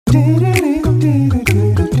Good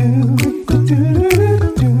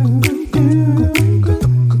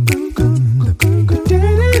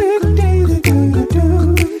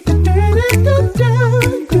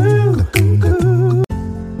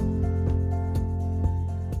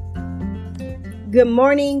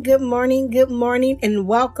morning, good morning, good morning, and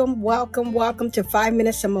welcome to 5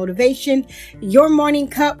 Minutes of Motivation, your morning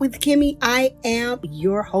cup with Kimmy. I am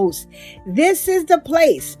your host. This is the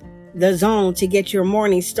place, the zone to get your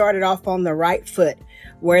morning started off on the right foot,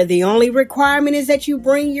 where the only requirement is that you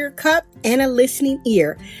bring your cup and a listening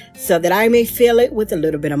ear so that I may fill it with a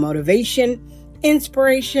little bit of motivation,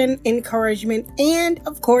 inspiration, encouragement, and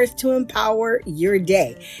of course to empower your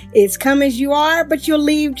day. It's come as you are, but you'll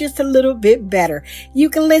leave just a little bit better. You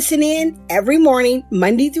can listen in every morning,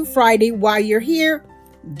 Monday through Friday while you're here.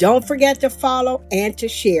 Don't forget to follow and to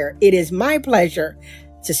share. It is my pleasure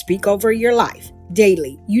to speak over your life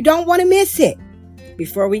daily. You don't want to miss it.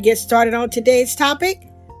 Before we get started on today's topic,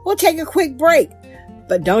 we'll take a quick break,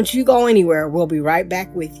 but don't you go anywhere. We'll be right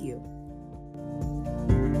back with you.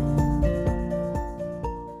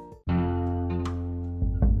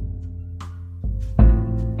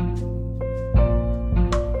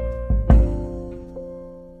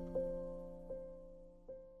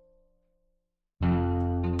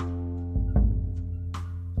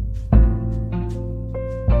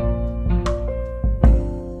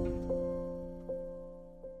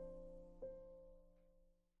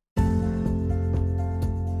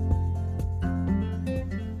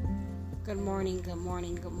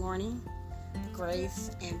 Good morning.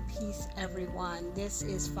 Grace and peace, everyone. This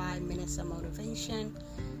is 5 Minutes of Motivation,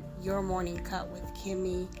 your morning cup with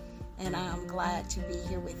Kimmy, and I am glad to be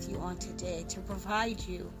here with you on today to provide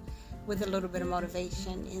you with a little bit of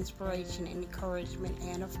motivation, inspiration, and encouragement,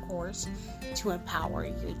 and of course, to empower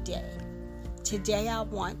your day. Today, I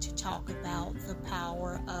want to talk about the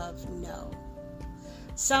power of no.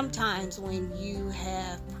 Sometimes when you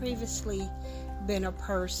have previously been a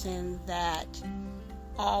person that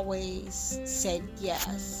always said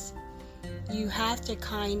yes, you have to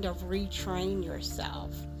kind of retrain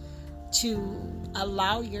yourself to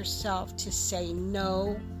allow yourself to say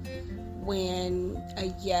no when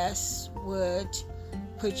a yes would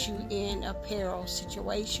put you in a peril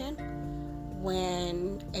situation,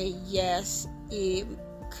 when a yes, it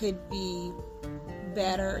could be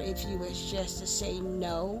better if you was just to say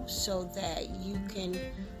no so that you can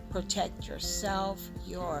protect yourself,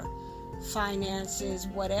 your finances,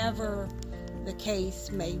 whatever the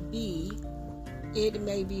case may be. It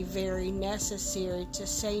may be very necessary to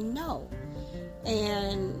say no.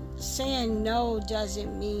 And saying no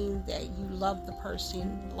doesn't mean that you love the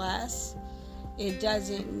person less. It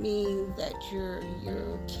doesn't mean that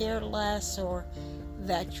you care less or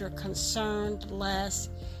that you're concerned less.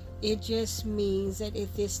 It just means that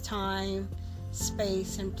at this time,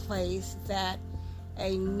 space, and place that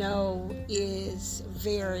a no is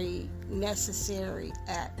very necessary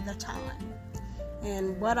at the time.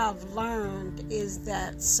 And what I've learned is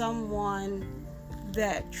that someone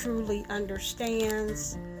that truly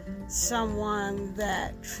understands, someone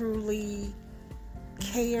that truly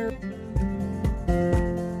cares,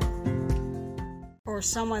 or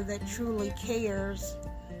someone that truly cares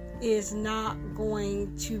is not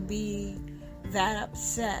going to be that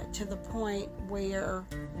upset to the point where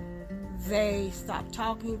they stop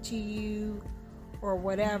talking to you or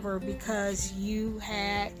whatever because you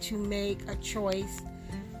had to make a choice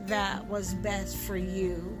that was best for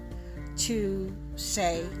you to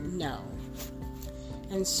say no.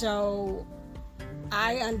 And so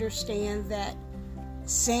I understand that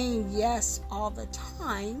saying yes all the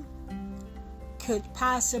time could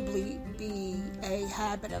possibly be a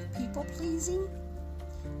habit of people pleasing,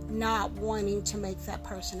 not wanting to make that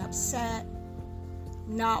person upset,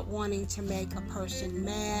 not wanting to make a person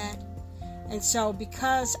mad. And so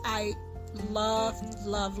because I love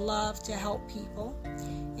to help people,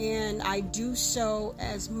 and I do so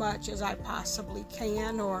as much as I possibly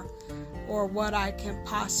can or what I can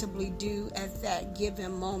possibly do at that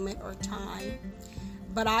given moment or time.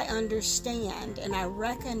 But I understand and I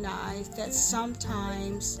recognize that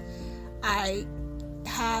sometimes I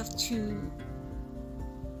have to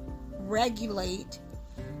regulate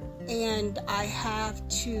and I have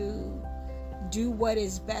to do what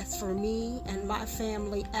is best for me and my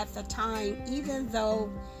family at the time, even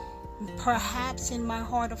though perhaps in my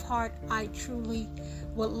heart of heart I truly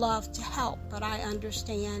would love to help, but I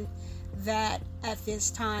understand that at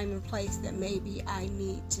this time and place that maybe I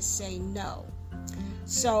need to say no.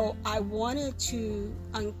 So I wanted to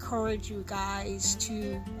encourage you guys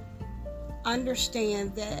to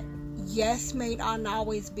understand that yes may not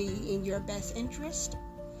always be in your best interest.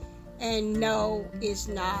 And no is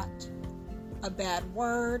not a bad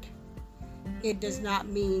word. It does not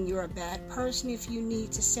mean you're a bad person if you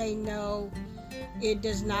need to say no. It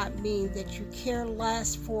does not mean that you care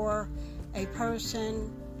less for a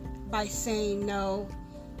person by saying no.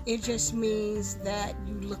 It just means that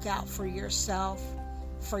you look out for yourself,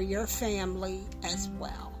 for your family as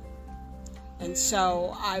well. And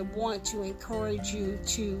so I want to encourage you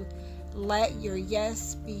to let your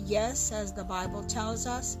yes be yes, as the Bible tells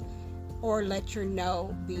us, or let your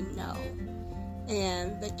no be no.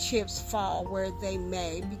 And the chips fall where they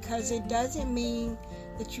may, because it doesn't mean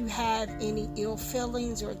that you have any ill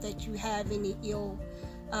feelings or that you have any ill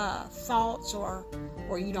thoughts or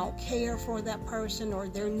you don't care for that person or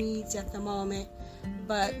their needs at the moment,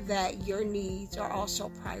 but that your needs are also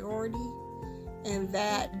priority, and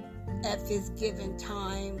that at this given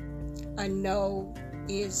time a no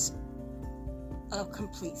is a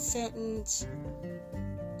complete sentence.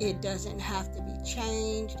 It doesn't have to be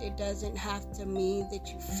changed. It doesn't have to mean that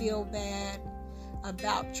you feel bad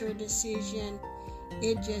about your decision.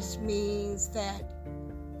 It just means that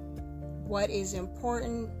what is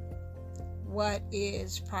important, what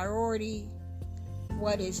is priority,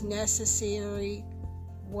 what is necessary,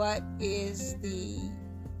 what is the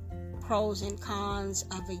pros and cons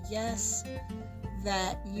of a yes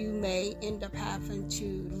that you may end up having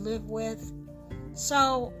to live with.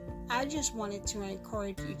 So I just wanted to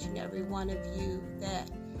encourage each and every one of you that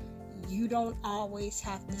you don't always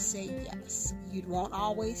have to say yes. You won't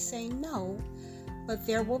always say no, but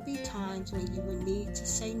there will be times when you will need to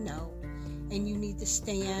say no, and you need to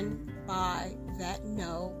stand by that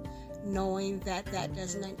no, knowing that that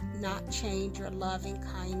does not change your love and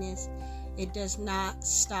kindness. It does not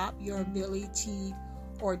stop your ability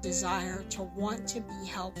or desire to want to be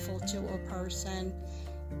helpful to a person.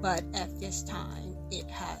 But at this time, it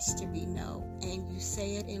has to be no. And you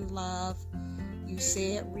say it in love, you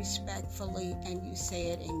say it respectfully, and you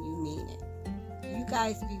say it and you mean it. You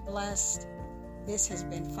guys be blessed. This has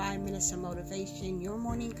been 5 Minutes of Motivation, your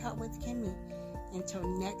morning cut with Kimmy. Until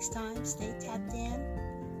next time, stay tapped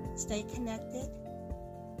in, stay connected,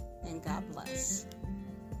 and God bless.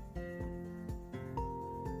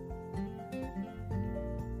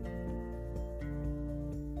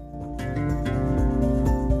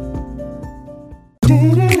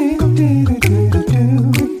 Do do do do do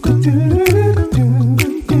do do do do.